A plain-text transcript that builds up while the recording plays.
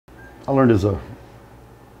I learned when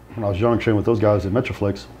I was young, training with those guys at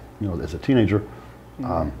Metroflex, you know, as a teenager, you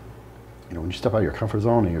know, when you step out of your comfort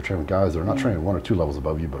zone and you're training with guys that are not training 1 or 2 levels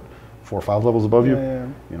above you, but 4 or 5 levels above you,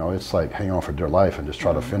 you know, it's like hang on for dear life and just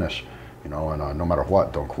try to finish, you know, and no matter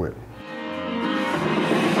what, don't quit.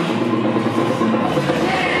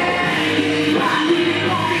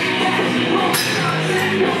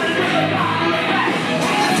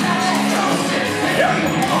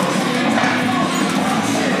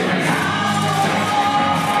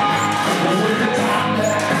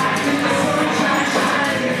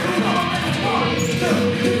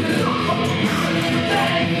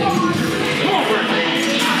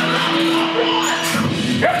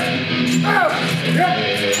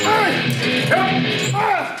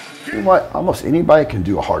 You know what? Almost anybody can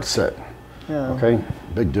do a hard set. Yeah. Okay,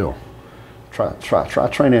 big deal. Try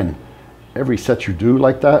training every set you do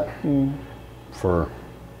like that for,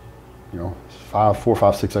 you know, 4,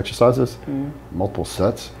 5, 6 exercises, multiple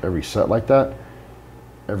sets. Every set like that,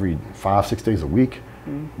 every 5, 6 days a week,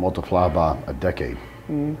 multiply by a decade.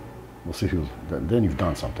 We'll see then you've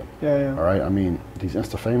done something. Yeah. All right. I mean, these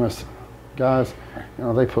Insta famous guys, you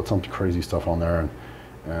know, they put some crazy stuff on there,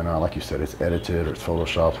 and like you said, it's edited or it's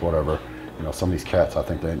photoshopped, whatever. You know, some of these cats, I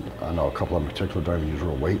know a couple of them in particular don't even use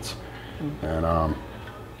real weights, and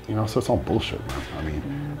you know, so it's all bullshit, man. I mean,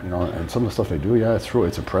 you know, and some of the stuff they do, yeah, it's true,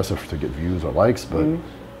 it's impressive to get views or likes, but you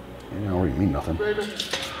know, it really mean nothing.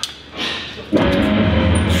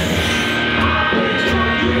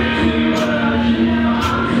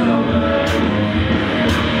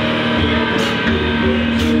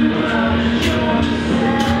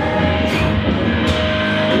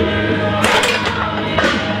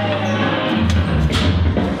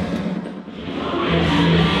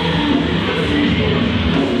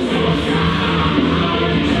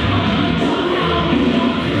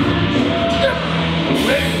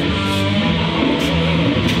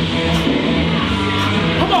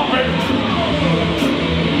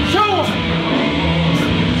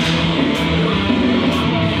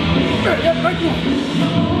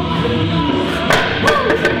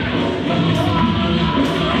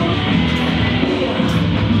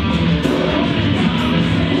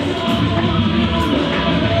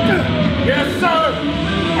 Yes, sir.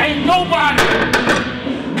 Ain't nobody.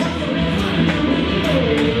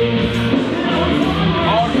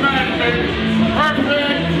 Automatic, baby.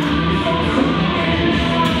 Perfect.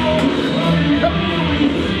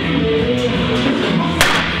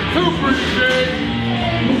 Super shit.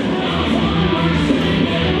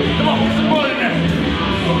 Come on, put some blood in there.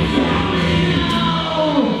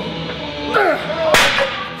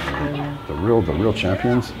 The real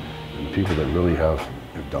champions, and the people that really have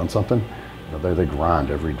done something, you know, they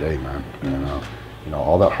grind every day, man. And you know,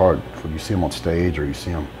 all that hard, when you see them on stage or you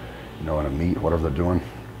see them, you know, in a meet, whatever they're doing,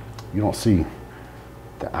 you don't see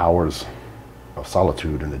the hours of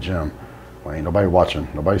solitude in the gym when ain't nobody watching,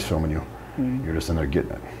 nobody's filming you. You're just in there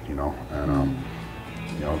getting it, you know. And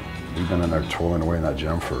you know, we've been in there toiling away in that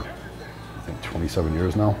gym for I think 27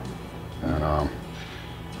 years now, and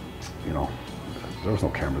you know, there was no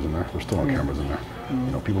cameras in there. There's still no cameras in there.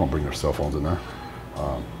 You know, people don't bring their cell phones in there.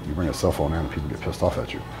 You bring a cell phone in and people get pissed off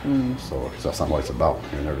at you. So, because that's not what it's about.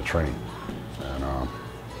 You're in there to train. And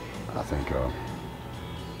I think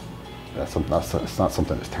it's not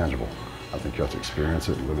something that's tangible. I think you have to experience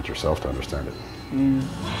it and live it yourself to understand it.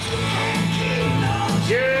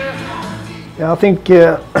 Yeah, I think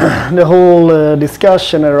the whole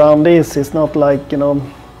discussion around this is not like, you know,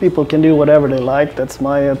 people can do whatever they like. That's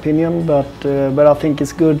my opinion, but I think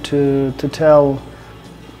it's good to tell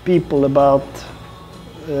people about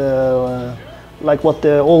like what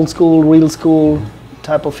the old school, real school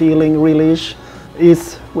type of feeling really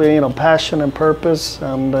is with, you know, passion and purpose,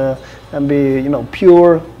 and be, you know,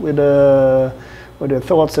 pure with the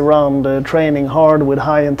thoughts around training hard with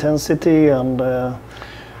high intensity. And I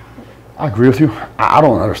agree with you. I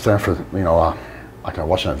don't understand you know, I kind of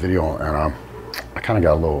watching that video and I kind of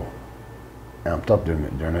got a little amped up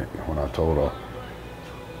during it when I told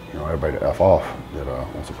you know, everybody to F off that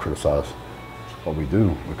wants to criticize what we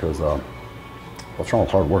do, because what's wrong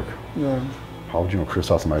with hard work? Yeah. How would you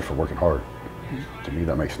criticize somebody for working hard? To me,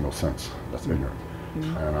 that makes no sense. That's ignorant.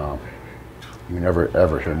 And you never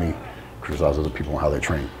ever hear me criticize other people on how they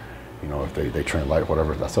train. You know, if they train light,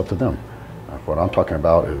 whatever, that's up to them. What I'm talking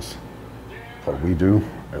about is what we do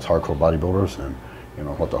as hardcore bodybuilders, and you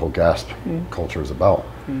know what the whole GASP culture is about,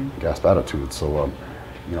 GASP attitude. So,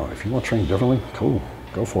 you know, if you want to train differently, cool,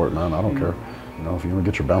 go for it, man. I don't care. You know, if you want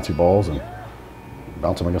to get your bouncy balls and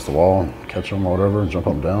bounce them against the wall and catch them or whatever and jump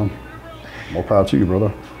up and down, more power to you,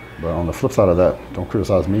 brother. But on the flip side of that, don't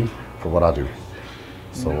criticize me for what I do.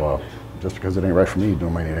 So just because it ain't right for me,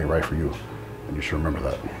 don't mean it ain't right for you. And you should remember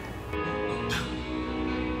that.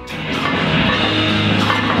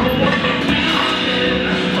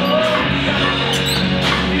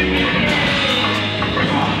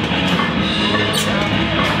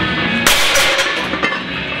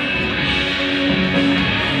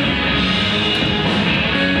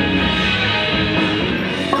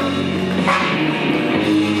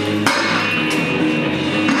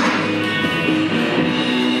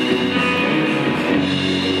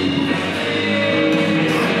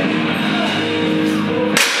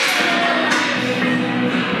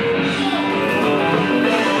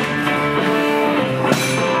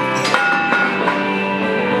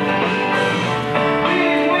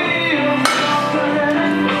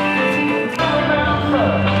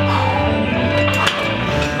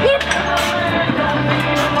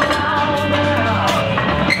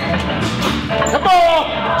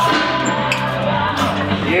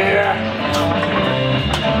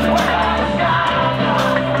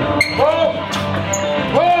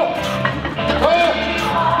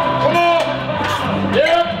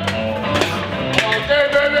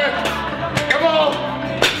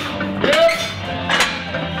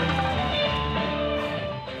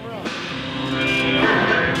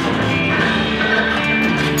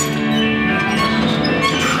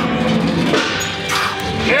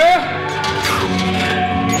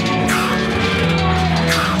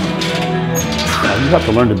 You have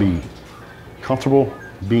to learn to be comfortable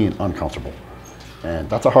being uncomfortable. And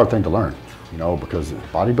that's a hard thing to learn, you know, because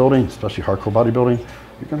bodybuilding, especially hardcore bodybuilding,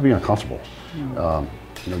 you're going to be uncomfortable. You know,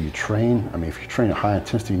 you train, I mean, if you train at high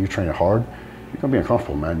intensity and you train it hard, you're going to be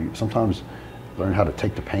uncomfortable, man. You sometimes learn how to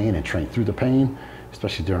take the pain and train through the pain,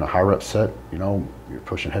 especially during a high rep set, you know, you're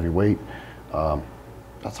pushing heavy weight.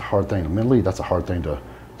 That's a hard thing. Mentally, that's a hard thing to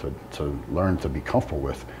learn to be comfortable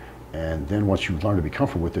with. And then once you learn to be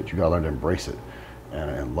comfortable with it, you got to learn to embrace it.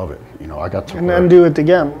 And love it. You know, I got to and then do it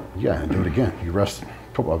again. Yeah, and do it again. You rest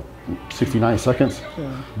 69 seconds,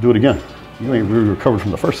 do it again. You ain't really recovered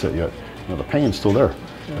from the first set yet. You know, the pain's still there.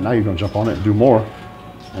 And now you're going to jump on it and do more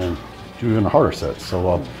and do even a harder set.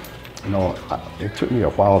 So, you know, it took me a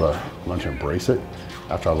while to learn to embrace it.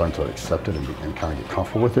 After I learned to accept it and kind of get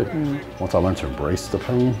comfortable with it, once I learned to embrace the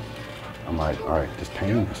pain, I'm like, all right, this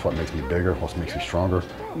pain is what makes me bigger, what makes me stronger,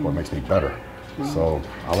 what makes me better. So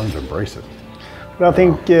I learned to embrace it. But I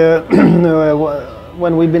think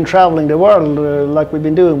when we've been traveling the world, like we've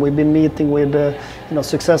been doing, we've been meeting with you know,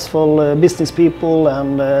 successful business people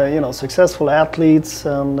and you know, successful athletes,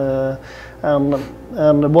 and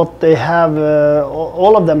what they have,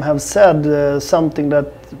 all of them have said something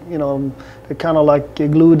that, you know, they kind of like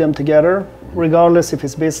glue them together, regardless if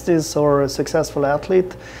it's business or a successful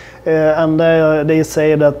athlete. And they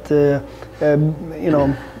say that you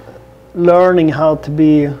know, learning how to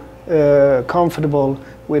be comfortable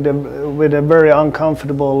with a very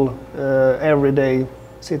uncomfortable everyday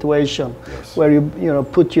situation, where you know,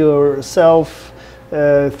 put yourself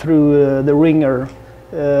through the ringer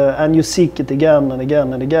and you seek it again and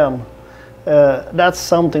again and again. That's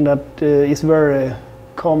something that is very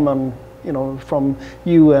common, you know, from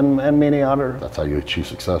you and many others. That's how you achieve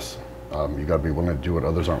success. You got to be willing to do what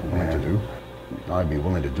others aren't willing to do. Not be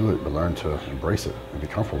willing to do it, but learn to embrace it and be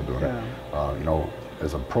comfortable doing it. You know,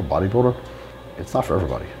 as a pro bodybuilder, it's not for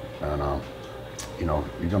everybody. And you know,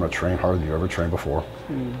 you're going to train harder than you ever trained before.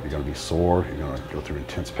 You're going to be sore. You're going to go through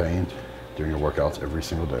intense pain during your workouts every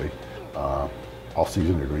single day. Off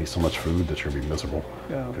season, you're going to eat so much food that you're going to be miserable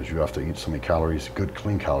because you have to eat so many calories, good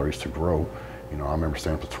clean calories, to grow. You know, I remember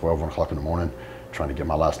staying up at 12, 1 o'clock in the morning, trying to get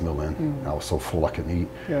my last meal in. I was so full I couldn't eat.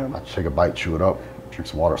 I'd take a bite, chew it up, drink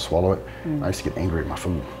some water, swallow it. I used to get angry at my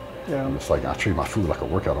food. And it's like I treat my food like a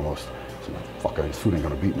workout almost. So fuck, this food ain't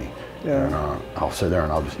gonna beat me. And I'll sit there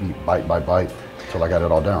and I'll just eat bite by bite until I got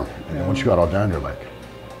it all down. And then once you got it all down, you're like,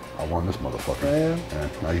 I won this motherfucker.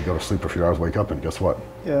 And now you go to sleep for a few hours, wake up, and guess what?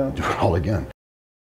 Do it all again.